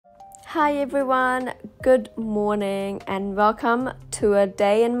Hi everyone, good morning and welcome to a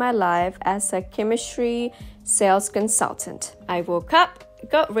day in my life as a chemistry sales consultant. I woke up,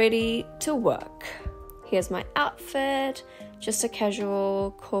 got ready to work. Here's my outfit, just a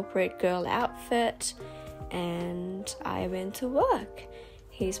casual corporate girl outfit, and I went to work.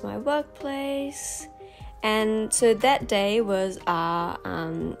 Here's my workplace. And so that day was our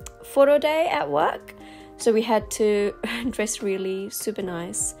photo day at work. So we had to dress really super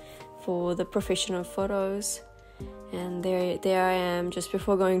nice for the professional photos. And there I am just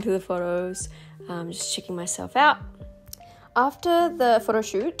before going to the photos, just checking myself out. After the photo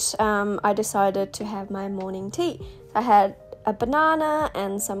shoot, I decided to have my morning tea. I had a banana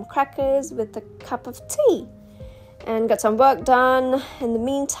and some crackers with a cup of tea and got some work done. In the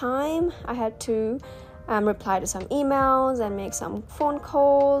meantime, I had to reply to some emails and make some phone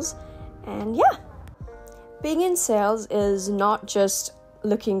calls. And yeah, being in sales is not just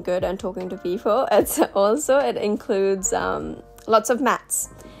looking good and talking to people. It includes lots of maths.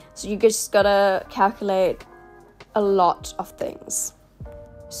 So you just gotta calculate a lot of things.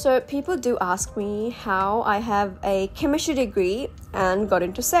 So people do ask me how I have a chemistry degree and got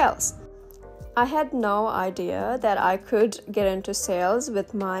into sales. I had no idea that I could get into sales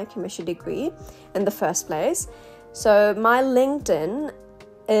with my chemistry degree in the first place. So my LinkedIn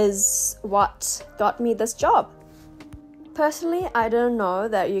is what got me this job. Personally, I didn't know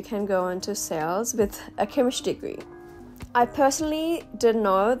that you can go into sales with a chemistry degree. I personally didn't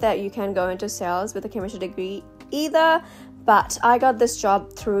know that you can go into sales with a chemistry degree either, but I got this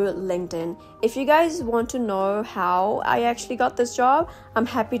job through LinkedIn. If you guys want to know how I actually got this job, I'm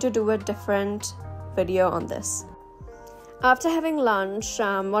happy to do a different video on this. After having lunch,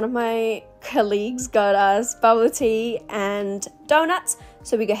 one of my colleagues got us bubble tea and donuts,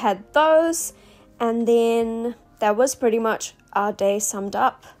 so we had those, and then that was pretty much our day summed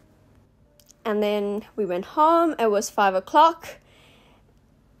up. And then we went home. It was 5 o'clock.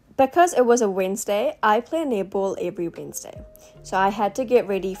 Because it was a Wednesday, I play netball every Wednesday. So I had to get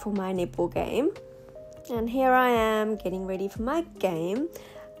ready for my netball game. And here I am getting ready for my game.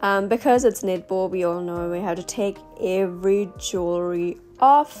 Because it's netball, we all know we have to take every jewelry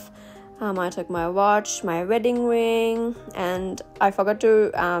off. I took my watch, my wedding ring, and I forgot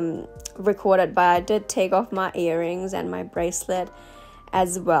to record it, but I did take off my earrings and my bracelet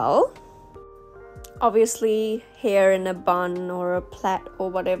as well. Obviously, hair in a bun or a plait or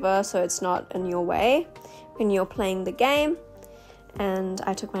whatever, so it's not in your way when you're playing the game. And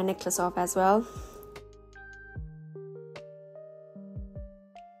I took my necklace off as well.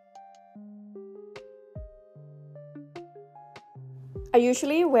 I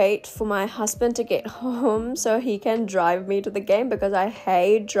usually wait for my husband to get home so he can drive me to the game because I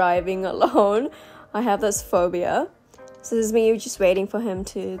hate driving alone. I have this phobia. So this is me just waiting for him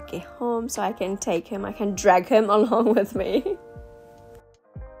to get home so I can take him, I can drag him along with me.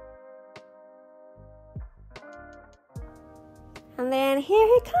 And then here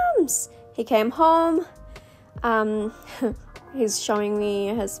he comes. He came home. He's showing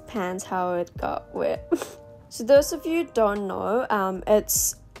me his pants, how it got wet. So those of you who don't know,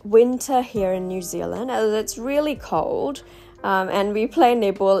 it's winter here in New Zealand. It's really cold, and we play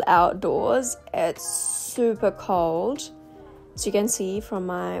netball outdoors. It's super cold, so you can see from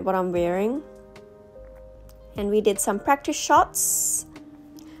what I'm wearing. And we did some practice shots.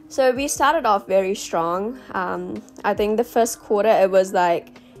 So we started off very strong. I think the first quarter it was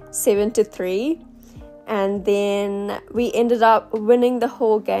like 7-3, and then we ended up winning the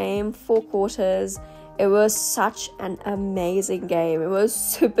whole game, 4 quarters. It was such an amazing game. It was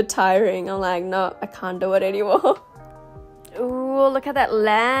super tiring. I'm like, no, I can't do it anymore. Ooh, look at that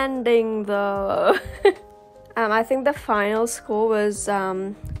landing though. I think the final score was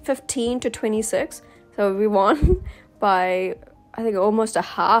 15-26. So we won by, I think, almost a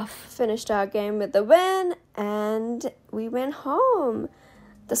half. Finished our game with the win and we went home.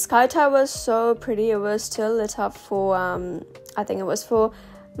 The sky tower was so pretty. It was still lit up for, I think it was for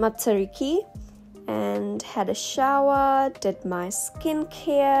Matsariki. And had a shower, did my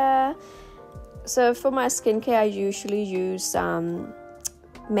skincare. So for my skincare, I usually use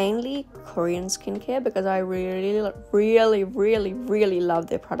mainly Korean skincare because I really love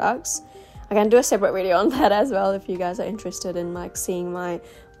their products. I can do a separate video on that as well if you guys are interested in like seeing my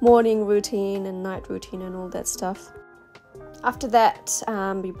morning routine and night routine and all that stuff. After that,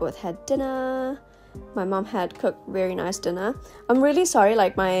 we both had dinner. My mom had cooked very nice dinner. I'm really sorry,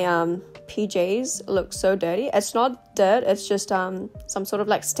 like my PJs look so dirty. It's not dirt, it's just some sort of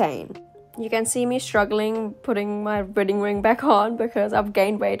like stain. You can see me struggling putting my wedding ring back on because I've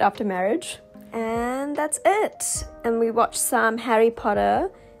gained weight after marriage. And that's it. And we watched some Harry Potter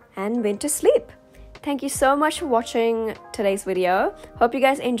and went to sleep. Thank you so much for watching today's video. Hope you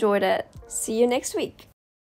guys enjoyed it. See you next week.